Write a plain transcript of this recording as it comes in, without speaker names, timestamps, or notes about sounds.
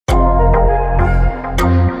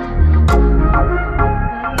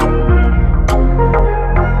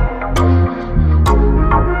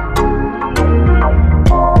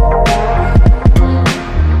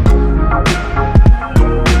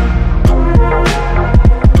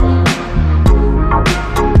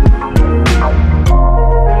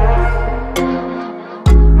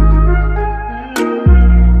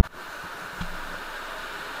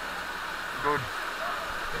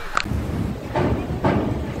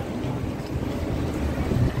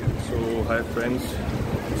hi friends,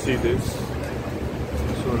 see this.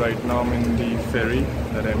 So right now I'm in the ferry,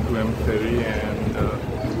 that M2M ferry, and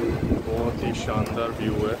बहुत ही शानदार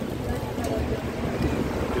view है.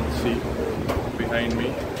 You can see behind me.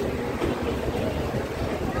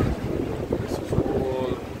 This is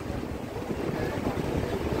all.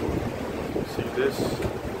 See this.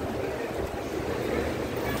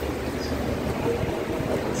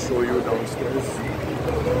 I'll show you downstairs.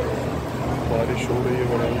 बारिश हो रही है,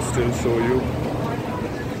 but I'll still show you.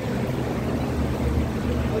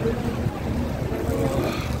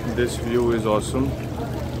 This view is awesome.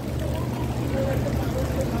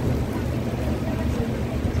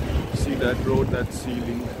 See that road, that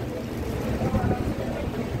ceiling.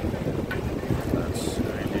 That's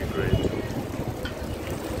really great.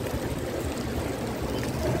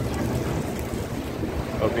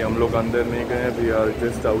 अभी हम लोग अंदर नहीं गए, we are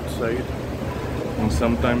just outside. And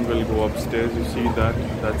sometime we'll go upstairs. You see that?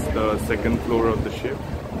 That's the second floor of the ship.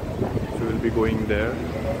 So we'll be going there.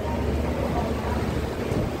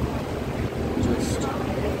 Just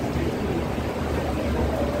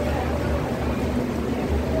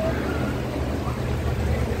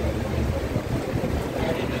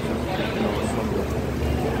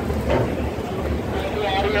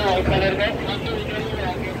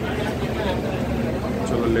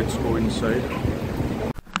so let's go inside.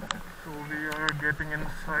 Getting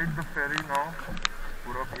inside the ferry now.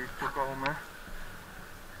 पूरा भीग चुका हूँ मैं.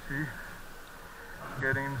 See,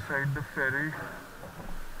 getting inside the ferry.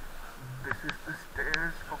 This is the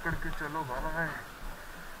stairs. पकड़ के चलो भाई.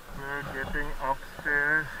 We're getting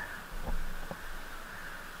upstairs.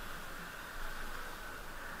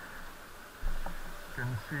 You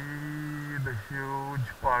can see the huge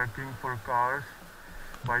parking for cars.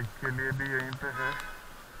 Bike के लिए भी यहीं पे है.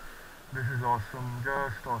 This is awesome,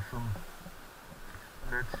 just awesome.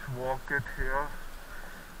 Let's walk it here.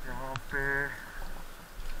 यहाँ पे,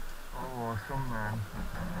 oh awesome man,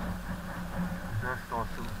 just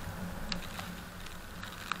awesome.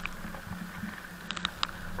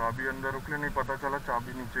 चाबी अंदर रुकने नहीं पता चला,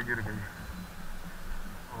 चाबी नीचे गिर गई.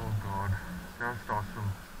 Oh God, just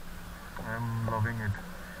awesome. I am loving it.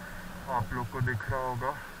 आप लोग को दिख रहा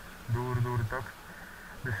होगा दूर दूर तक.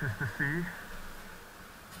 This is the sea.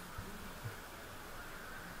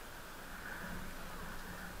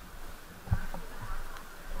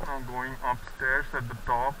 Now going upstairs at the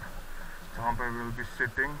top, जहाँ पे we'll be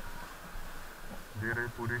sitting. दे रहे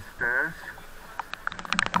पूरी stairs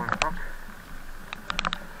ऊपर तक.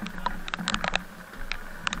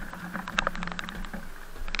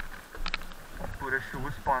 पूरे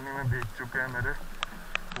शूज पानी में भीग चुके हैं मेरे.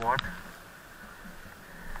 What?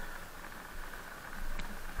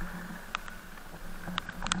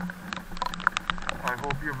 I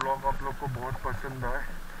hope ये vlog आप लोग को बहुत पसंद आए.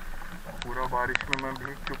 पूरा बारिश में मैं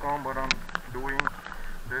भीग चुका हूँ, but I'm doing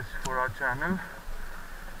this for our channel.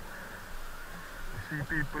 You see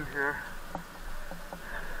people here.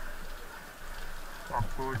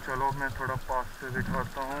 आपको चलो मैं थोड़ा पास से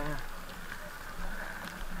दिखाता हूँ.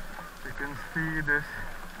 You can see this.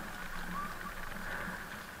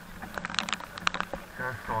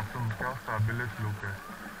 Just awesome, क्या fabulous look है.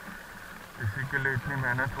 इसी के लिए इतनी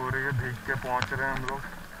मेहनत हो रही है, भीग के पहुँच रहे हैं हम लोग.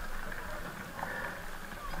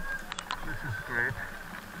 This is great.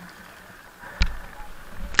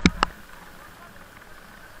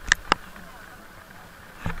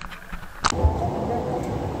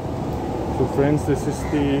 So friends, this is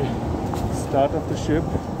the start of the ship.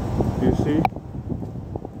 You see?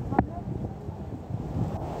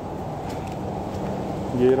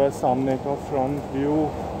 ये रहा सामने का front view.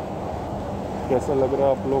 कैसा लग रहा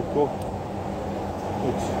है आप लोग को?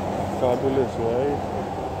 It's fabulous, right?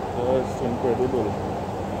 Just incredible.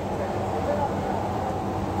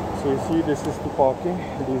 So you see, this is the parking.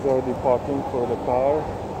 These are the parking for the car.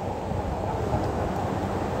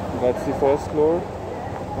 That's the first floor.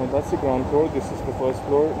 No, that's the ground floor. This is the first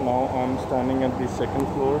floor. Now I'm standing at the second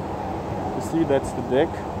floor. You see, that's the deck.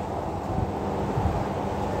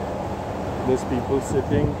 There's people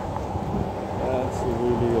sitting. That's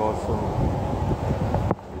really awesome.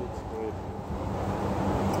 It's great.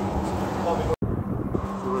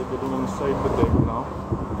 So we're getting inside the deck now.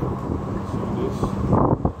 See this?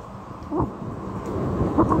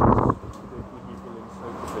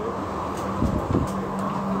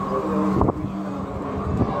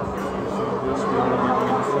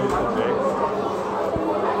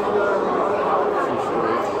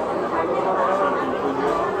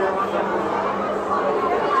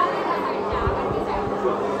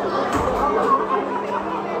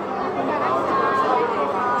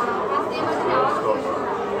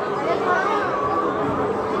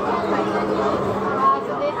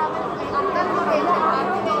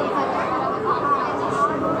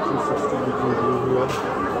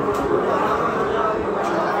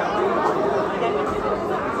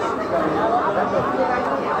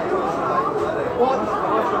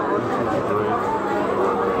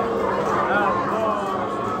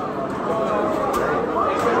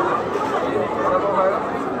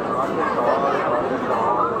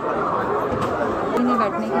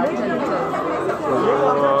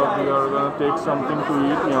 take something to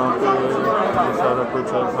eat. यहाँ पे ये सारा कुछ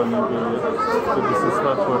है खाने के लिए. So this is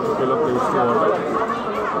my particular place to order.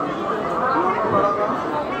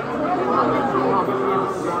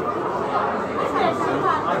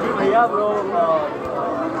 भैया ब्रो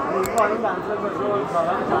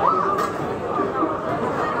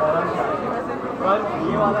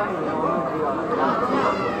ये वाला नहीं है.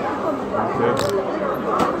 Okay.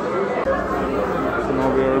 So now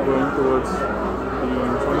we are going towards the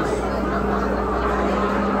entrance.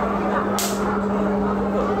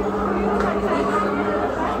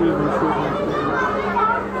 Excuse me.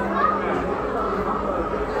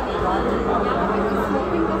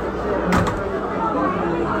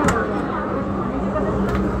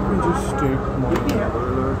 Just take my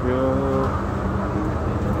umbrella here.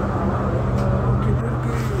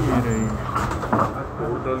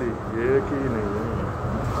 Totally,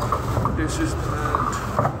 this is that.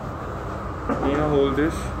 Can hold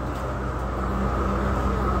this?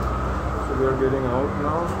 So we are getting out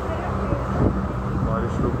now.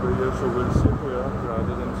 Barish looks pretty, so we'll sit here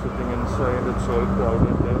rather than sitting inside. It's all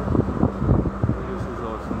crowded there. This is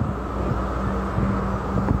awesome.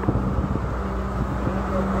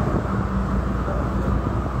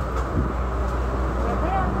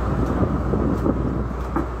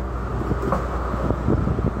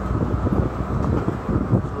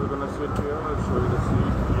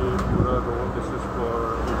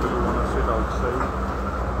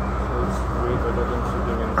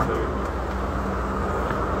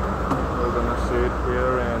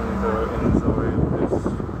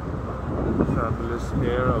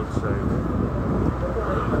 Air outside.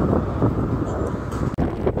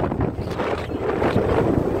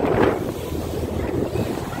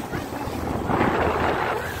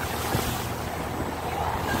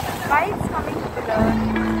 Bikes coming to the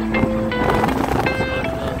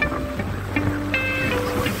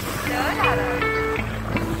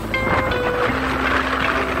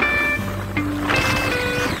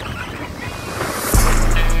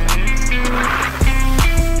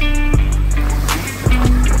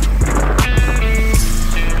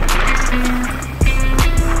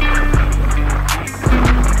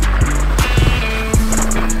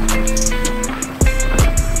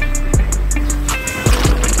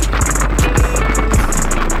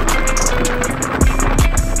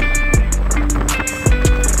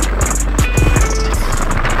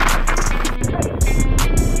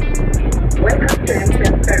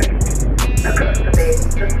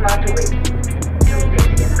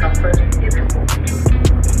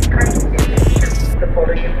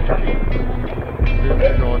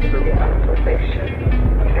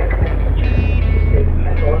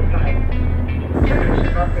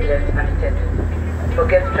For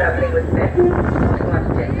guests traveling with pets, to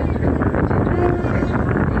unattended to be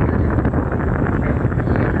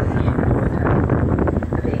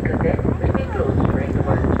the vehicle deck will be closed during the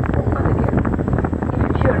voyage for other guests. If you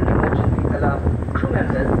hear an emergency alarm, crew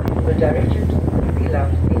members will direct you to the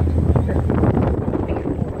alarm seat in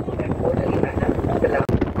an orderly manner to the lounge.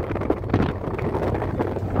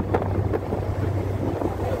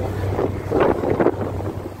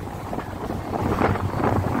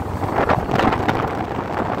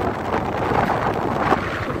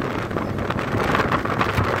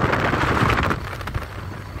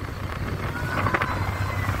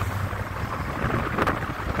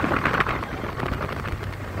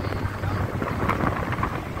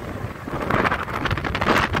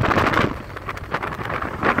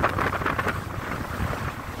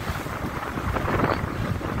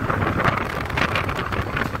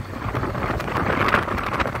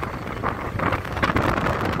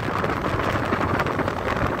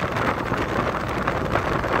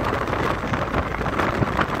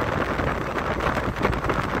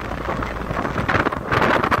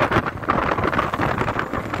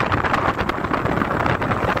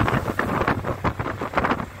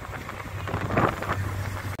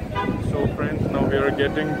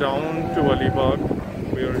 Getting down to Allibaug.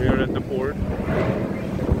 We are here at the port.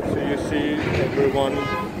 So you see everyone,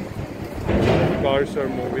 cars are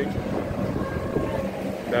moving.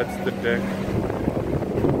 That's the deck.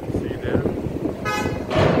 See there?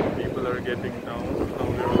 People are getting down. Now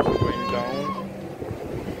we're also going down.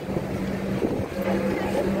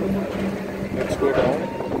 Let's go down.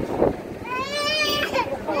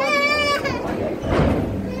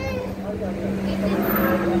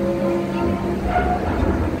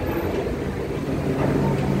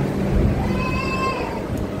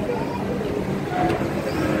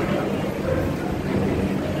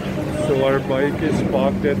 So our bike is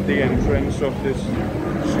parked at the entrance of this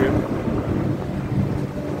ship.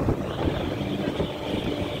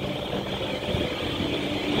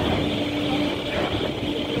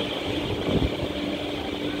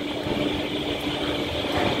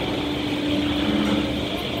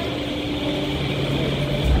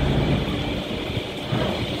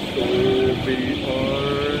 We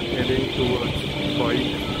are heading towards Mumbai.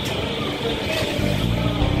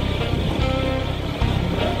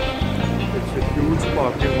 It's a huge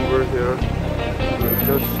parking over here. We're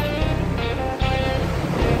just